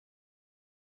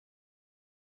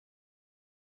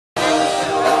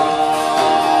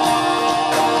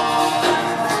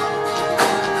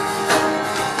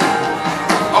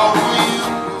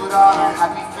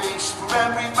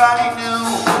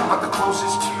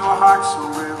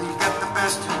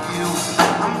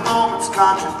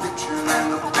contradiction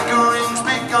and the bickering's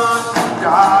begun.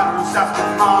 Daughters after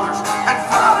mothers and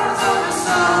fathers of the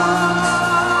sun.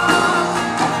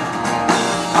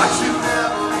 But you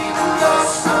never leave a love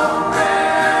so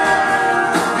rare.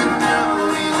 You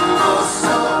never leave a love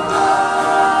so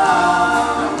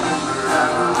loud. Remember that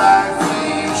the life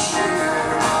we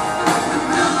share.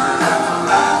 Remember that the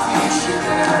life we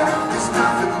share is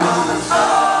nothing but a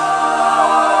song.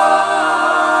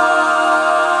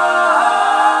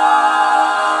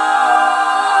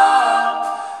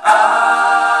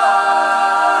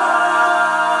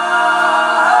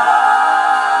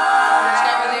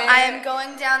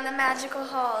 Down the magical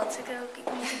hall to go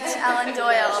meet Alan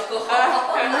Doyle.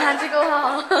 Magical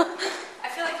hall. I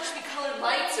feel like there should be colored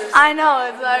lights or something. I know,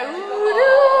 it's like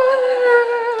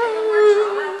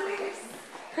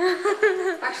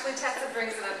Actually, Tessa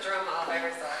brings in a drum all by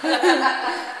herself.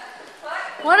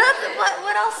 what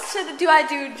else do I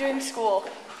do during school?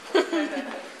 I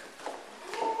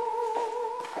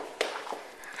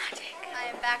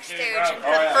am backstage, and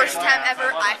for the first time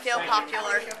ever, I feel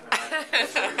popular.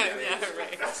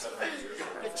 Awesome.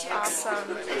 It's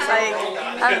like,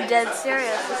 I'm dead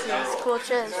serious. This is cool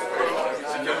shit.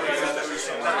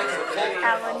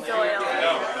 Alan Doyle.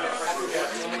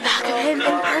 Back at him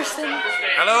in person.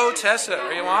 Hello, Tessa.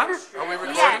 Are you on? Are we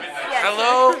recording? Yes.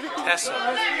 Hello, Tessa. I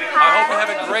hope you have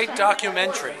a great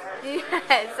documentary.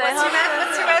 Yes.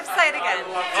 What's your website again?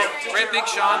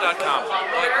 GreatBigSean.com.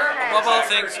 Above all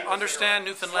things, understand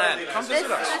Newfoundland. Come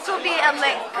visit us. This will be a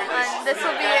link. This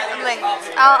will be linked.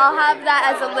 I'll have that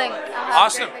as a link.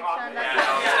 Awesome.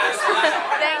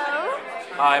 Thank you.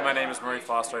 Hi, my name is Murray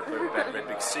Foster. I play with that Great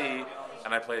Big C,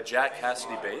 and I play a Jack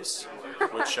Cassidy bass,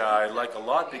 which I like a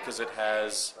lot because it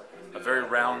has a very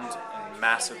round and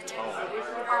massive tone.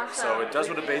 So it does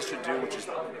what a bass should do, which is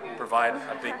provide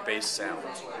a big bass sound.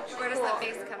 Where does that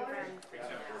bass come from?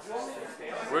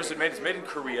 Where is it made? It's made in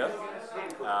Korea, and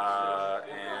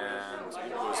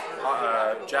it was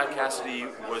Jack Cassidy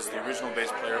was the original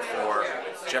bass player for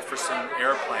Jefferson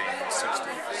Airplane in the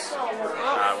 60s,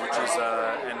 which is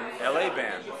an LA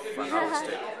band, if I'm not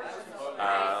mistaken,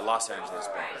 a Los Angeles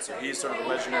band. So he's sort of a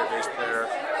legendary bass player.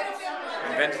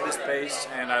 Invented this bass,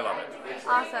 and I love it.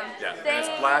 Awesome. Yeah, and it's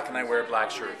black, and I wear black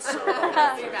shirts, so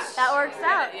that works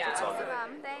out. it's all good.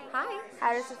 Hi.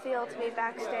 How does it feel to be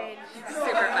backstage?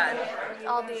 Super fun.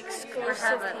 All the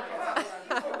exclusive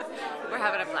We're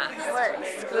having a blast. We're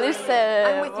exclusive.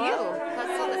 I'm with you.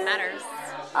 That's all that matters.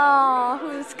 Oh,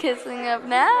 who's kissing up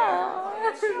now?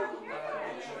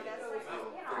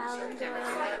 Alan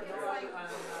Doyle.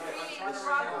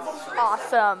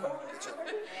 Awesome.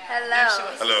 Hello.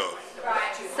 Hello.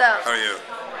 So. How are you?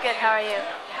 Good. How are you?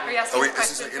 Are you asking Oh, wait,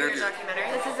 questions this is an for your interview. documentary?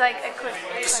 This is like a quick.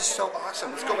 This is so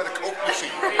awesome. Let's go by the Coke machine.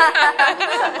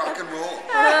 Rock and roll.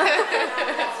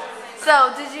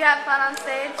 So, did you have fun on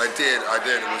stage? I did.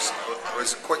 It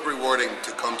was quite rewarding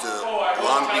to come to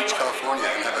Long Beach, California,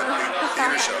 and have a big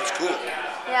theater show. It's cool.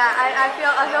 Yeah, I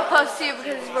feel close to you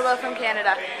because we're both from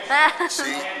Canada.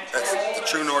 See, that's the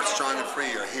true north, strong and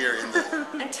free, are here in the.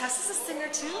 And Tessa's a singer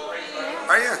too?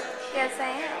 Are you? Yes, I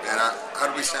am. And how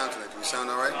did we sound tonight? Did we sound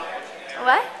all right?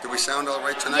 What? Did we sound all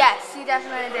right tonight? Yes, you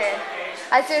definitely did.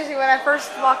 I seriously, when I first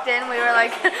walked in, we were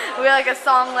like a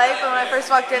song late. But when I first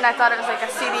walked in, I thought it was like a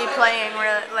CD playing,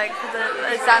 where like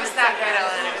it sounded That good,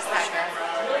 Ellen. It was that good.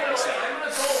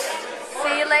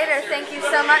 See you later. Thank you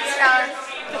so much, Alan.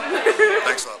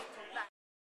 Thanks a lot.